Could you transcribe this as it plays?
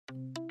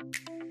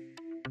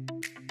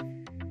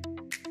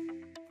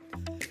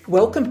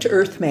Welcome to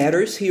Earth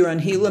Matters here on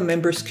Gila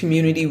Members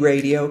Community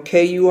Radio,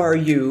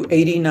 KURU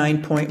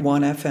 89.1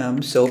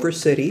 FM, Silver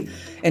City,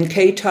 and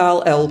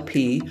KTAL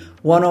LP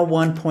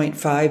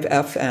 101.5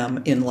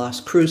 FM in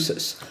Las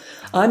Cruces.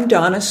 I'm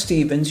Donna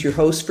Stevens, your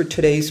host for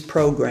today's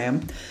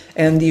program,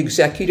 and the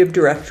Executive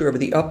Director of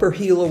the Upper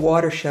Gila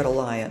Watershed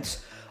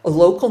Alliance, a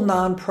local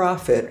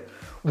nonprofit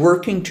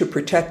working to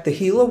protect the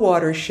Gila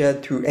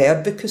watershed through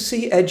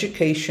advocacy,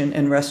 education,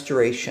 and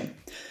restoration.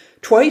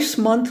 Twice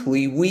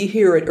monthly, we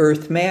here at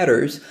Earth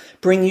Matters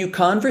bring you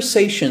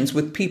conversations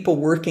with people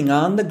working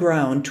on the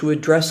ground to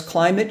address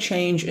climate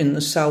change in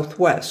the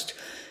Southwest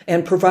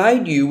and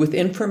provide you with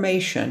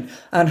information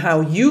on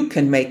how you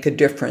can make a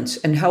difference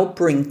and help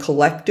bring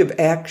collective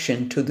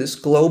action to this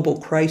global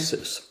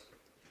crisis.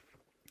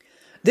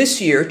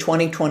 This year,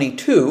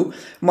 2022,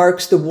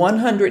 marks the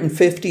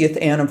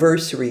 150th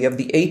anniversary of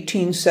the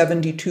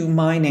 1872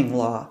 mining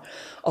law,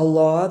 a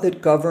law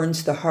that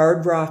governs the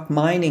hard rock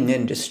mining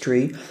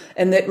industry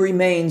and that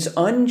remains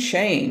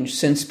unchanged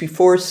since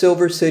before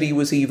Silver City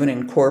was even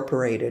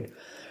incorporated.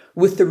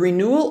 With the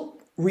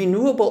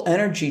renewable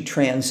energy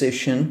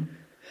transition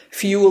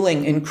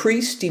fueling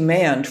increased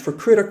demand for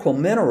critical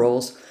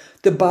minerals,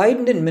 the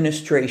Biden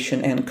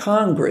administration and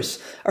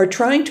Congress are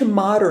trying to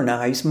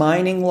modernize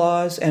mining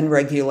laws and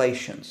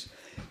regulations.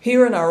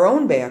 Here in our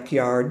own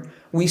backyard,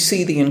 we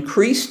see the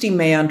increased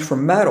demand for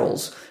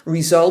metals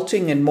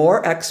resulting in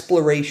more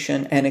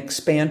exploration and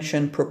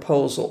expansion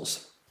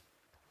proposals.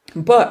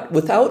 But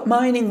without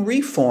mining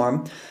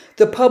reform,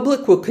 the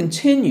public will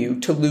continue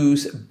to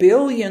lose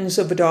billions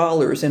of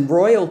dollars in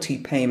royalty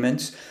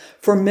payments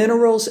for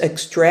minerals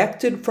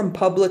extracted from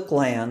public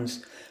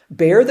lands,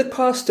 bear the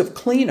cost of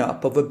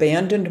cleanup of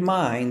abandoned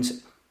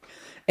mines,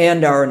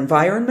 and our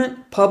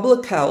environment,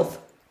 public health,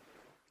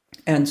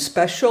 and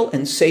special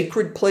and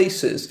sacred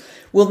places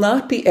will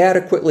not be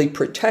adequately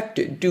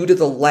protected due to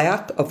the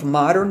lack of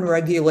modern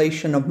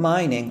regulation of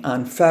mining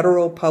on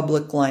federal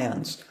public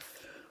lands.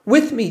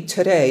 With me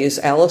today is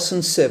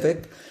Allison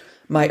Civic,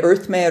 my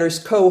Earth Matters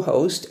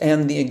co-host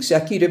and the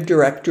Executive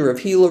Director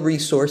of Gila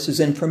Resources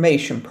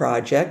Information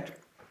Project,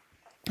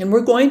 and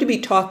we're going to be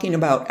talking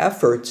about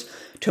efforts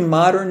to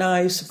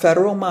modernize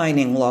federal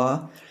mining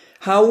law,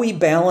 how we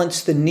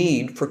balance the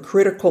need for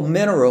critical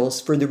minerals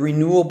for the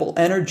renewable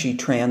energy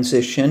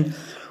transition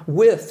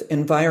with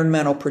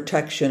environmental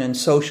protection and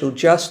social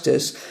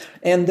justice,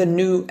 and the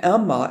new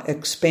Emma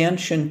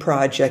expansion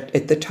project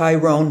at the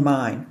Tyrone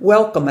Mine.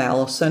 Welcome,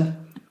 Allison.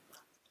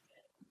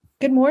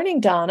 Good morning,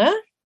 Donna.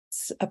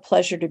 It's a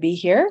pleasure to be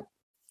here.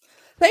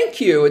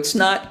 Thank you. It's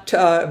not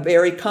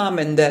very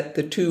common that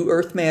the two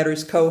Earth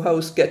Matters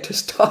co-hosts get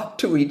to talk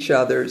to each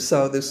other,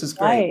 so this is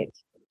great. Right.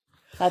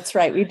 That's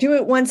right. We do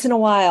it once in a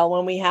while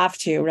when we have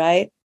to,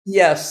 right?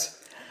 Yes.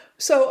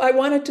 So I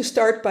wanted to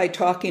start by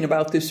talking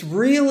about this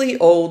really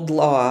old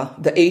law,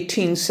 the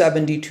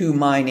 1872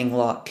 mining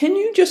law. Can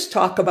you just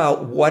talk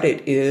about what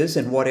it is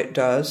and what it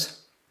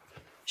does?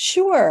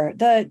 Sure.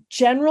 The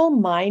General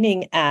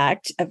Mining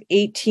Act of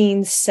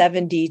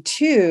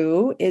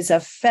 1872 is a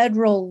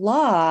federal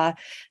law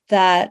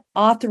that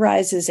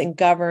authorizes and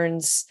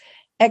governs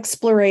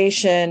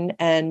exploration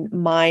and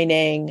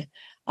mining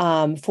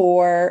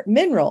for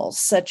minerals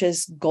such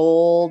as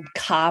gold,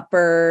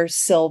 copper,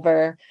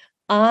 silver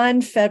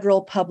on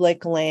federal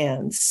public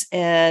lands.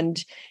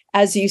 And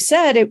as you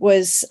said, it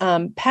was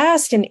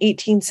passed in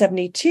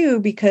 1872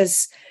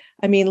 because,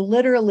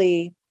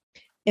 literally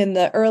in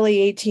the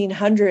early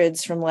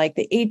 1800s, from like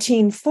the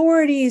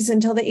 1840s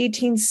until the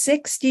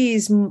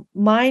 1860s,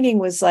 mining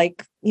was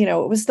like,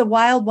 it was the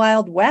wild,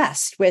 wild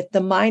west, with the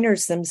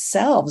miners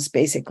themselves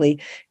basically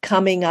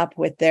coming up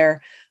with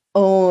their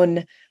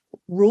own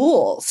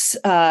rules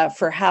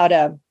for how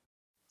to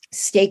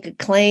stake a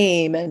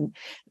claim and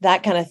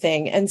that kind of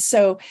thing. And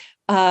so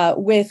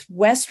with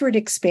westward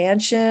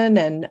expansion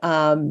and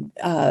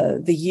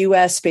the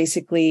U.S.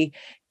 basically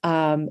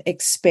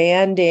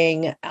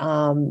expanding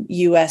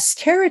U.S.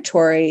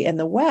 territory in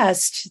the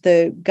West,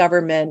 the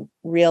government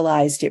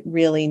realized it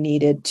really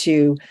needed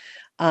to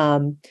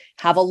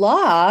have a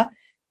law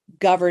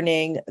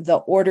governing the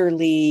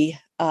orderly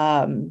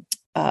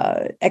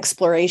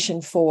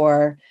exploration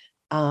for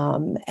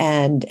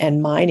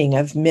and mining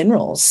of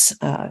minerals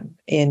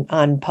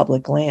on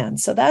public land.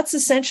 So that's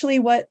essentially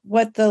what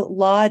the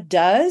law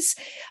does.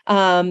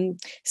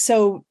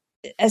 So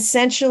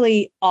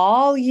essentially,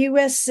 all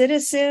U.S.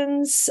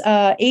 citizens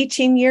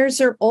 18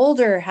 years or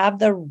older have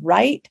the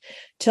right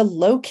to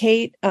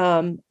locate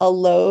a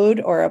lode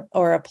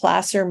or a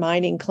placer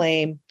mining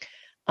claim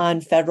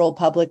on federal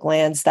public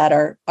lands that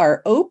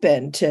are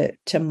open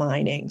to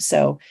mining.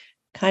 So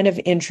kind of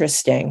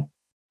interesting.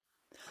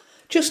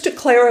 Just to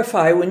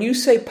clarify, when you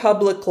say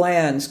public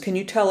lands, can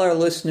you tell our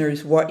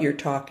listeners what you're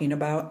talking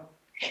about?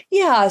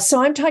 Yeah,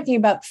 so I'm talking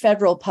about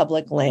federal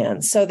public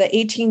lands. So the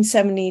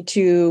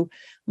 1872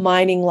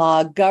 mining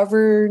law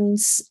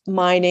governs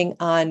mining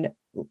on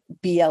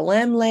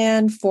BLM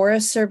land,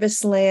 Forest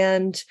Service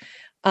land,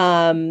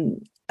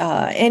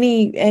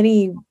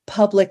 any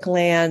public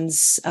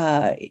lands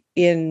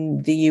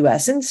in the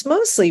U.S., and it's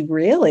mostly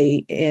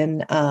really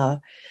in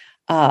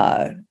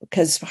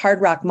because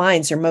hard rock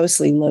mines are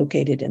mostly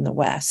located in the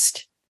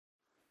West.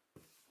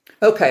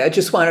 Okay, I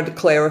just wanted to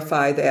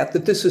clarify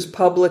that this is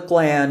public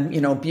land,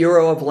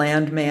 Bureau of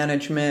Land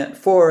Management,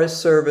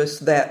 Forest Service,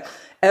 that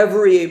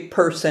every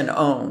person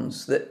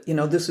owns, that,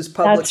 this is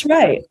public That's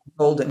right.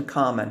 held in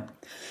common.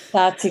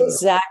 That's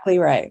exactly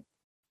right.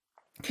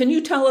 Can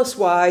you tell us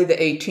why the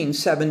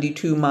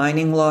 1872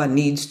 mining law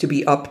needs to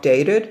be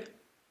updated?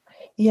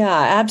 Yeah,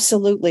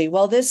 absolutely.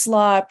 Well, this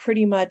law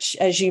pretty much,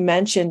 as you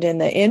mentioned in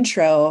the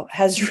intro,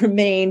 has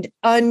remained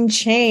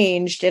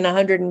unchanged in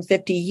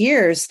 150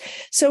 years.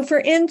 So, for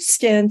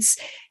instance,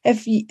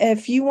 if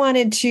you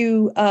wanted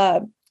to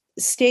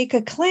stake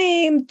a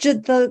claim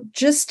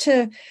just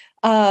to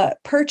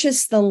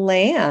purchase the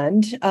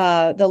land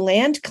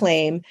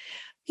claim,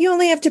 you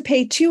only have to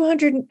pay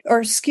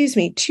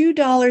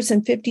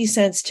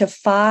 $2.50 to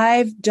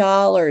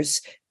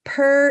 $5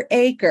 per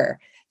acre.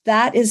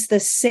 That is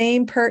the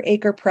same per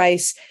acre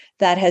price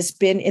that has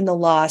been in the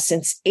law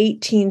since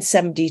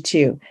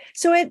 1872.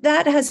 So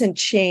that hasn't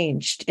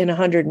changed in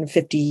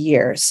 150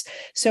 years.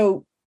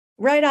 So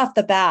right off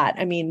the bat,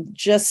 I mean,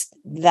 just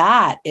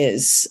that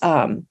is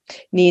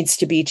needs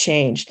to be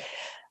changed.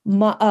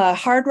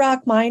 Hard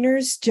rock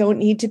miners don't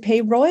need to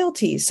pay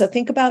royalties. So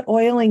think about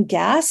oil and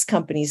gas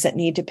companies that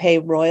need to pay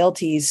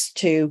royalties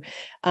to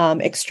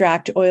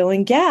extract oil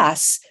and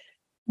gas.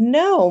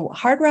 No,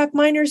 hard rock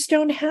miners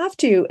don't have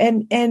to.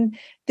 And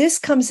this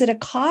comes at a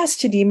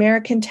cost to the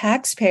American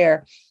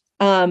taxpayer.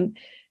 Congress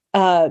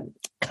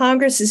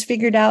has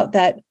figured out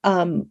that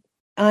on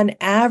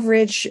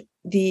average,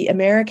 the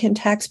American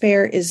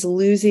taxpayer is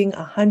losing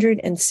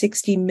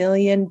 $160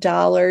 million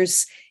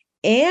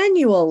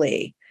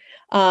annually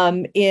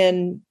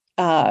in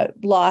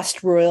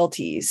lost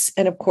royalties.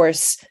 And of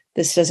course,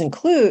 this doesn't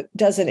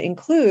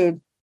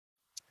include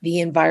the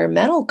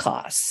environmental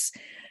costs.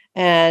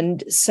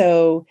 And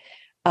so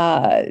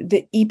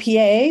the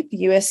EPA, the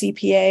US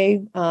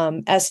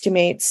EPA,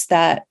 estimates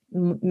that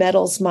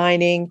metals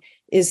mining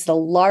is the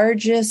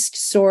largest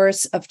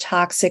source of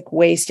toxic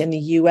waste in the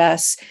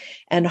US,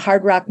 and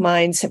hard rock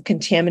mines have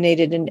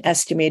contaminated an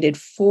estimated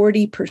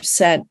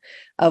 40%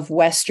 of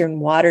Western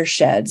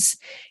watersheds.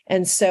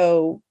 And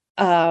so,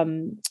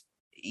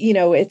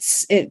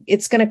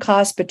 it's going to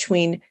cost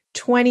between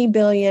 $20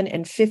 billion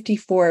and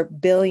 $54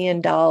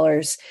 billion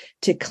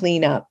to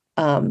clean up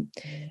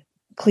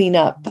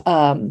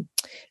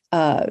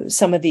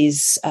some of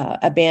these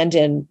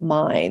abandoned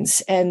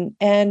mines, and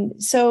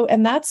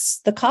that's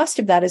the cost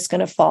of that is going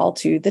to fall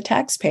to the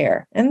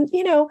taxpayer. And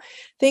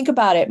think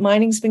about it,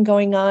 mining's been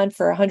going on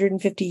for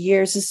 150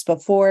 years. This is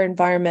before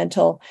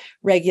environmental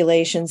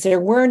regulations. There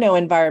were no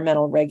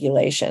environmental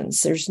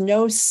regulations. There's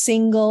no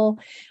single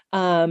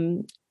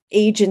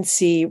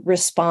agency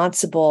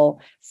responsible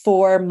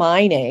for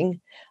mining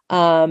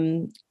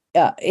on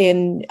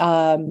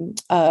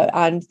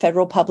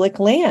federal public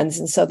lands.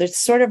 And so there's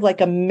sort of like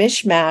a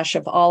mishmash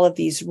of all of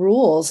these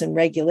rules and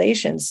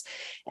regulations.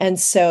 And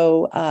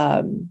so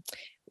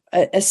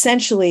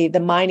essentially the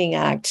Mining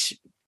Act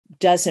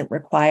doesn't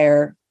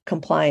require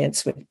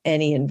compliance with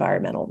any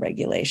environmental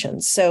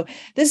regulations. So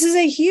this is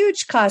a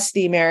huge cost to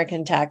the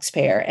American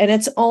taxpayer, and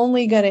it's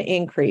only going to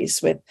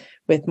increase with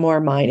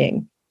more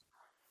mining.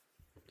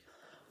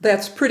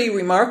 That's pretty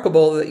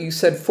remarkable that you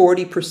said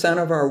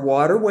 40% of our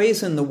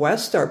waterways in the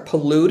West are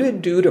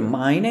polluted due to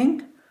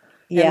mining.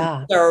 Yeah.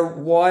 And there are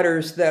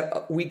waters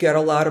that we get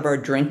a lot of our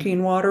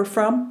drinking water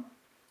from.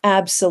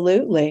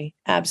 Absolutely.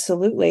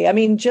 Absolutely. I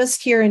mean,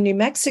 just here in New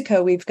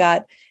Mexico, we've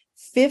got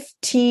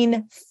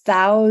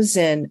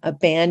 15,000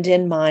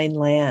 abandoned mine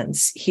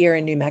lands here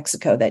in New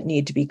Mexico that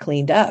need to be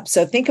cleaned up.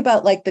 So think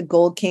about like the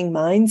Gold King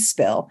mine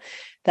spill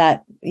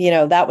that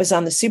was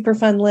on the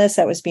Superfund list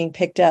that was being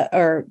picked up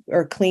or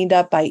cleaned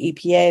up by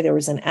EPA. There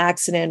was an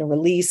accident, a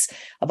release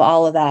of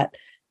all of that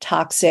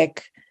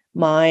toxic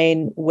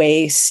mine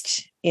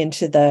waste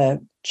into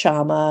the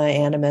Chama,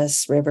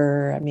 Animas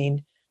River. I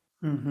mean,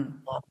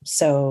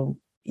 so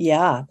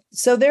yeah.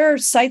 So there are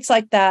sites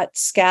like that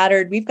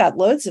scattered. We've got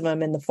loads of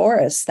them in the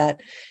forest that,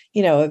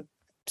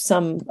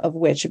 some of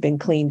which have been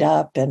cleaned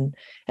up, and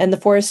the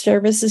Forest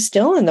Service is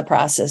still in the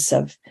process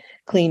of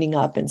cleaning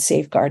up and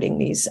safeguarding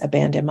these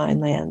abandoned mine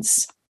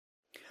lands.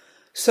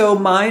 So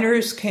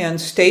miners can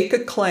stake a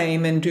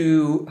claim and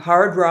do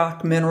hard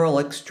rock mineral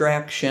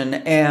extraction,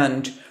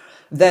 and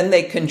then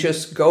they can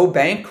just go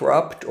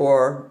bankrupt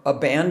or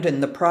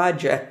abandon the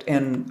project,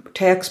 and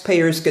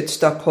taxpayers get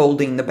stuck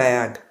holding the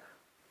bag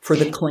for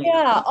the claim.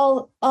 Yeah,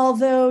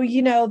 although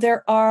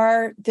there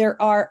are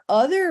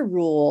other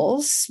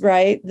rules,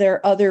 right? There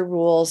are other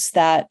rules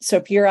that, so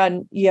if you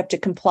have to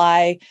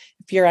comply.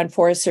 If you're on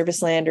Forest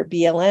Service land or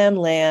BLM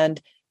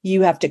land,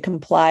 you have to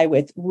comply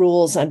with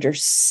rules under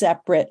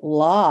separate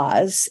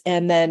laws.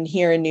 And then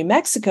here in New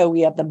Mexico,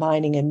 we have the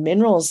Mining and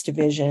Minerals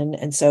Division,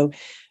 and so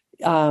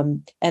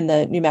and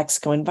the New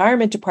Mexico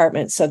Environment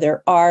Department. So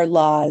there are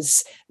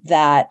laws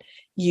that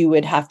you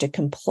would have to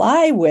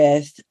comply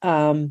with,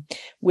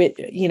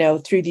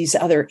 through these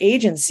other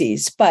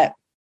agencies. But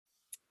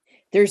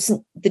there's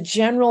the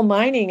General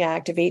Mining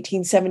Act of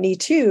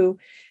 1872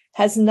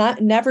 has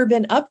never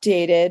been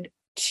updated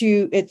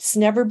it's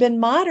never been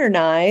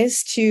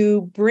modernized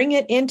to bring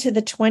it into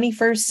the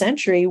 21st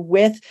century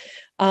with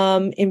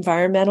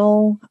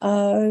environmental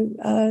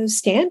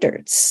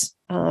standards,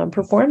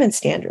 performance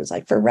standards,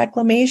 like for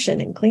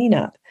reclamation and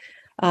cleanup.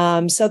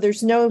 So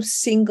there's no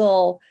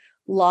single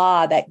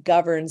law that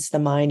governs the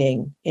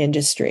mining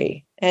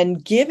industry.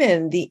 And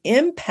given the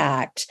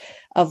impact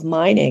of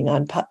mining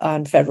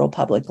on federal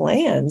public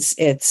lands,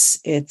 it's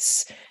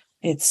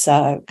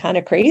kind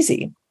of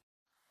crazy.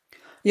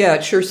 Yeah,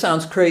 it sure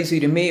sounds crazy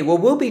to me. Well,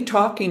 we'll be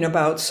talking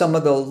about some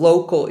of the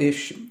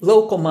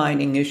local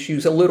mining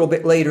issues a little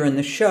bit later in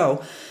the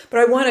show.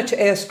 But I wanted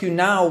to ask you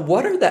now,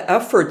 what are the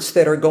efforts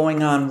that are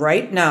going on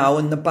right now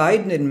in the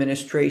Biden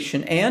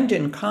administration and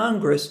in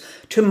Congress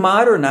to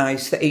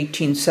modernize the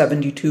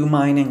 1872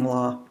 mining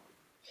law?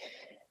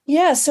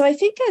 Yeah, so I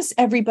think, as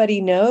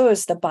everybody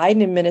knows, the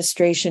Biden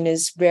administration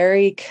is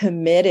very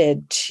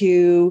committed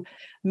to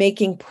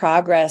making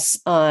progress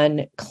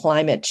on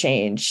climate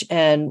change.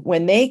 And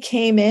when they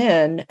came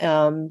in,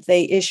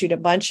 they issued a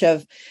bunch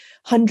of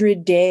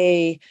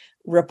 100-day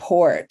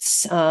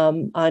reports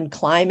on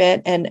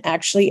climate and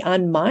actually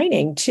on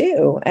mining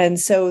too. And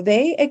so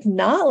they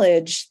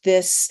acknowledge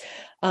this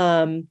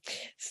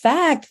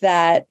fact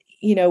that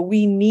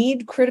we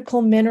need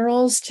critical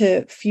minerals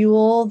to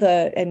fuel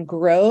and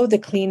grow the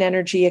clean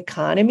energy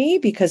economy,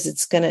 because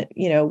it's going to,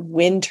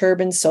 wind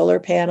turbines, solar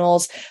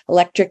panels,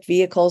 electric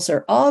vehicles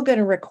are all going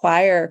to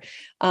require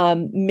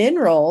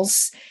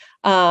minerals.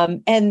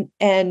 And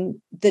the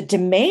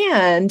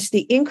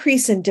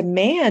increase in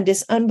demand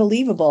is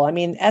unbelievable. I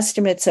mean,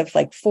 estimates of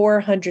like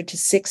 400 to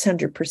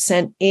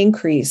 600%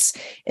 increase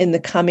in the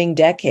coming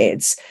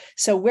decades.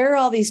 So where are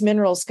all these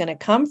minerals going to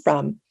come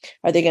from?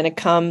 Are they going to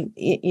come,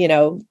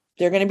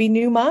 they're going to be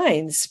new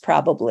mines,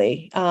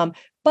 probably.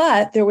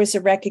 But there was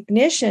a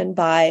recognition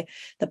by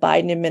the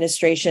Biden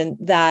administration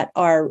that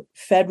our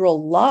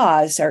federal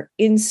laws are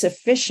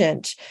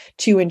insufficient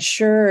to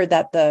ensure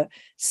that the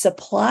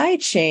supply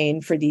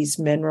chain for these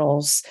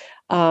minerals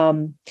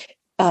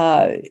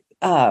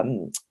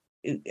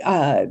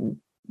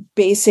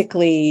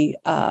basically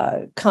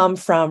come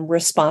from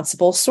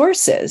responsible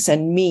sources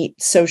and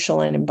meet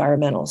social and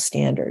environmental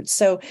standards.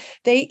 So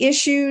they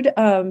issued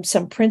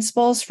some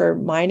principles for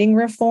mining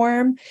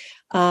reform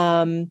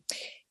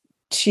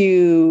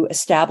to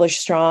establish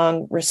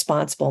strong,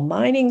 responsible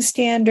mining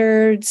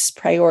standards,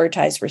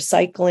 prioritize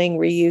recycling,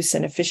 reuse,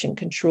 and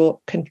efficient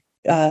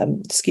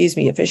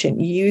efficient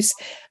use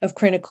of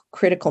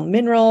critical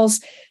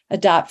minerals,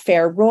 adopt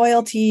fair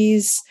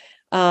royalties,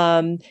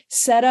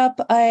 set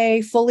up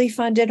a fully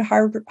funded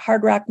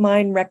hard rock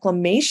mine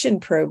reclamation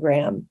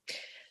program,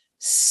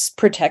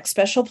 protect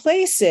special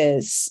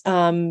places,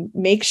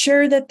 make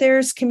sure that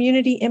there's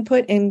community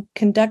input, and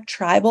conduct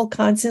tribal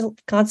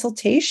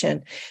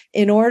consultation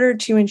in order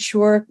to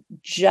ensure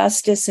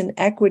justice and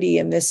equity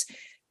in this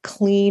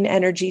clean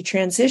energy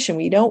transition.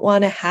 We don't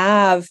want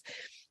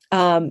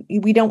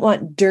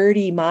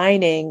dirty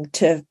mining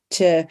to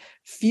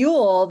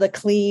fuel the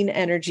clean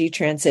energy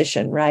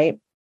transition, right?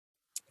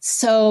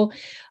 So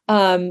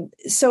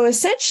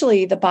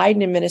essentially, the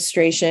Biden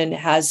administration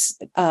has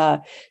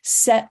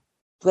set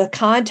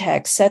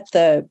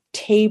the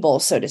table,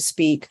 so to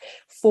speak,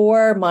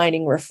 for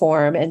mining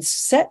reform and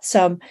set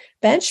some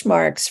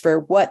benchmarks for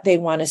what they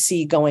want to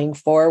see going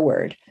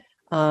forward.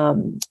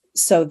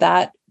 So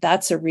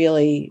that's a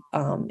really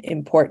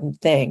important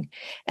thing.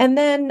 And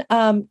then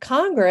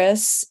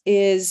Congress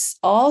is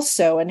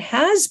also, and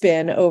has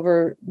been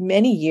over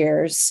many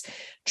years,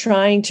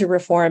 trying to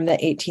reform the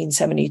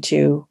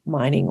 1872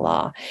 mining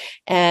law.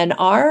 And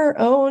our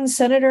own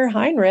Senator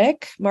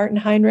Martin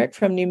Heinrich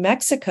from New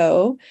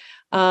Mexico,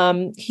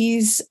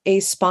 he's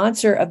a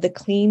sponsor of the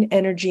Clean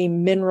Energy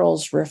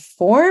Minerals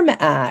Reform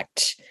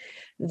Act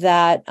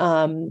that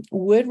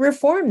would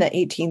reform the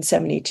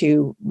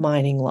 1872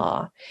 mining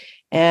law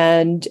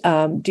and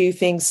do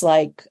things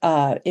like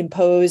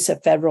impose a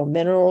federal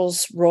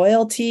minerals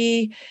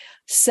royalty,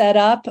 set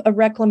up a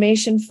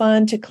reclamation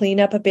fund to clean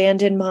up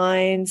abandoned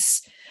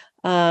mines,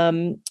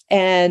 and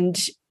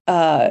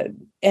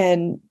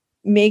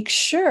make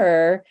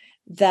sure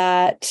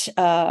that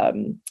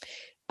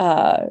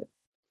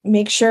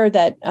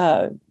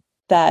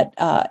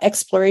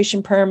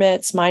exploration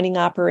permits, mining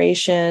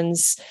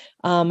operations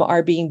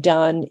are being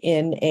done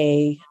in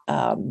a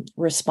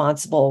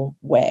responsible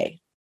way.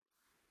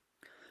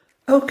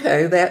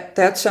 Okay,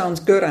 that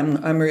sounds good.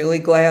 I'm really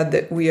glad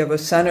that we have a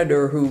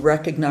senator who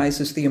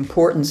recognizes the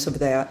importance of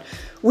that.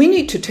 We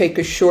need to take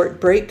a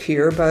short break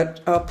here,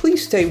 but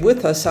please stay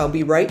with us. I'll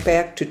be right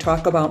back to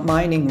talk about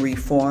mining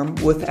reform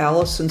with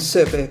Allison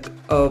Civic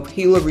of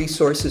Gila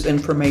Resources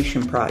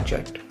Information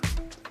Project.